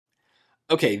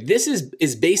Okay, this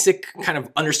is basic kind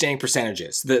of understanding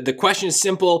percentages. The question is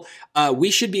simple. We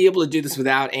should be able to do this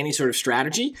without any sort of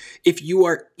strategy. If you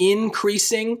are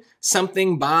increasing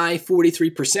something by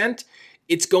 43%,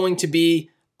 it's going to be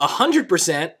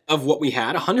 100% of what we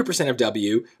had, 100% of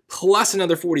W, plus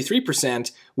another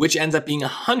 43%, which ends up being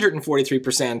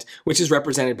 143%, which is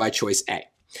represented by choice A.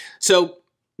 So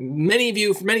for many of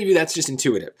you, that's just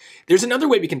intuitive. There's another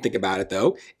way we can think about it,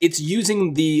 though. It's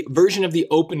using the version of the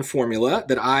open formula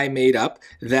that I made up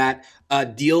that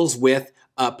deals with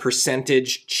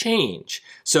percentage change.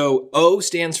 So O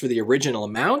stands for the original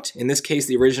amount. In this case,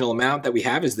 the original amount that we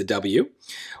have is the W.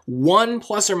 1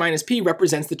 plus or minus P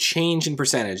represents the change in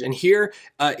percentage. And here,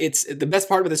 it's the best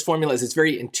part of this formula is it's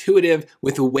very intuitive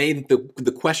with the way that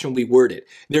the question will be worded.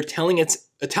 They're telling us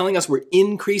we're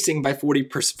increasing by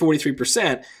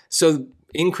 43%. So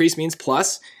increase means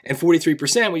plus, and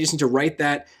 43%, we just need to write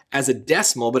that as a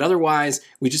decimal, but otherwise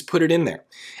we just put it in there.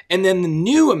 And then the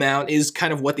new amount is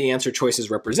kind of what the answer choices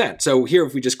represent. So here,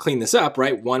 if we just clean this up,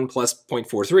 right, 1 plus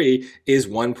 0.43 is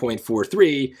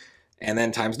 1.43, and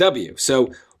then times W.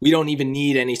 So we don't even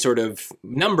need any sort of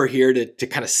number here to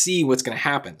kind of see what's going to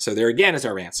happen. So there again is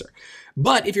our answer.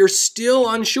 But if you're still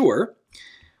unsure,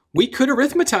 we could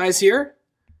arithmetize here,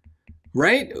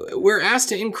 right? We're asked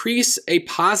to increase a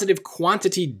positive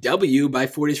quantity W by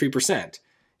 43%.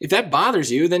 If that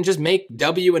bothers you, then just make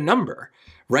W a number,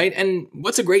 right? And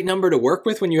what's a great number to work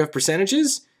with when you have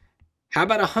percentages? How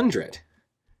about 100?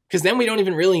 Because then we don't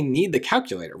even really need the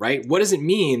calculator, right? What does it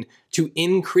mean to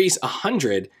increase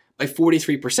 100 by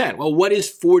 43%? Well, what is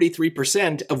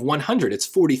 43% of 100? It's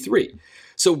 43.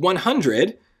 So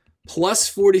 100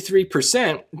 plus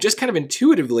 43%, just kind of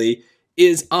intuitively,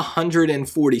 is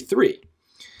 143.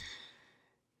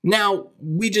 Now,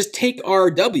 we just take our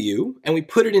W and we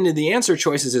put it into the answer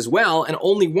choices as well, and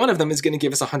only one of them is going to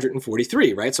give us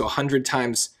 143, right? So 100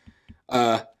 times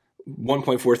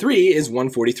 1.43 is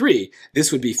 143.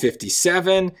 This would be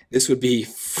 57. This would be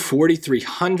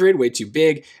 4,300, way too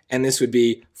big. And this would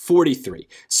be 43.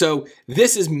 So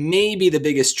this is maybe the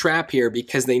biggest trap here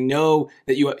because they know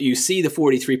that you see the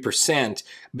 43%,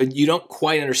 but you don't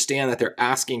quite understand that they're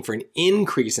asking for an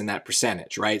increase in that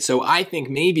percentage, right? So I think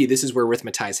maybe this is where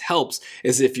arithmetize helps,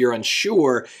 is if you're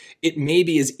unsure, it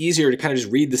maybe is easier to kind of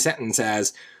just read the sentence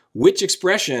as, which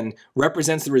expression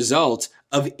represents the result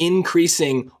of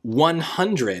increasing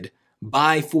 100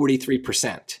 by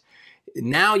 43%?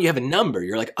 Now you have a number.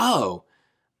 You're like, oh,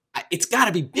 it's got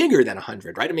to be bigger than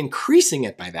 100, right? I'm increasing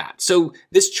it by that. So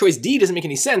this choice D doesn't make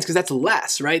any sense because that's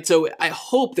less, right? So I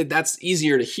hope that that's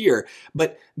easier to hear.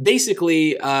 But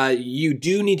basically, you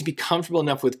do need to be comfortable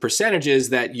enough with percentages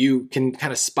that you can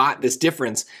kind of spot this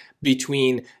difference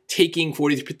between taking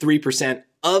 43%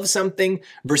 of something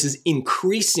versus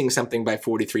increasing something by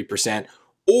 43%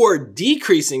 or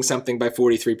decreasing something by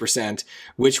 43%,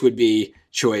 which would be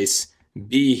choice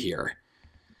B here.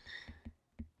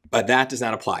 But that does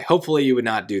not apply. Hopefully you would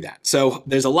not do that. So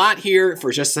there's a lot here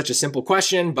for just such a simple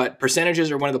question, but percentages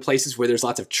are one of the places where there's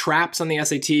lots of traps on the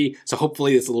SAT. So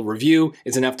hopefully this little review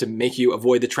is enough to make you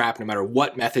avoid the trap no matter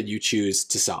what method you choose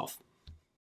to solve.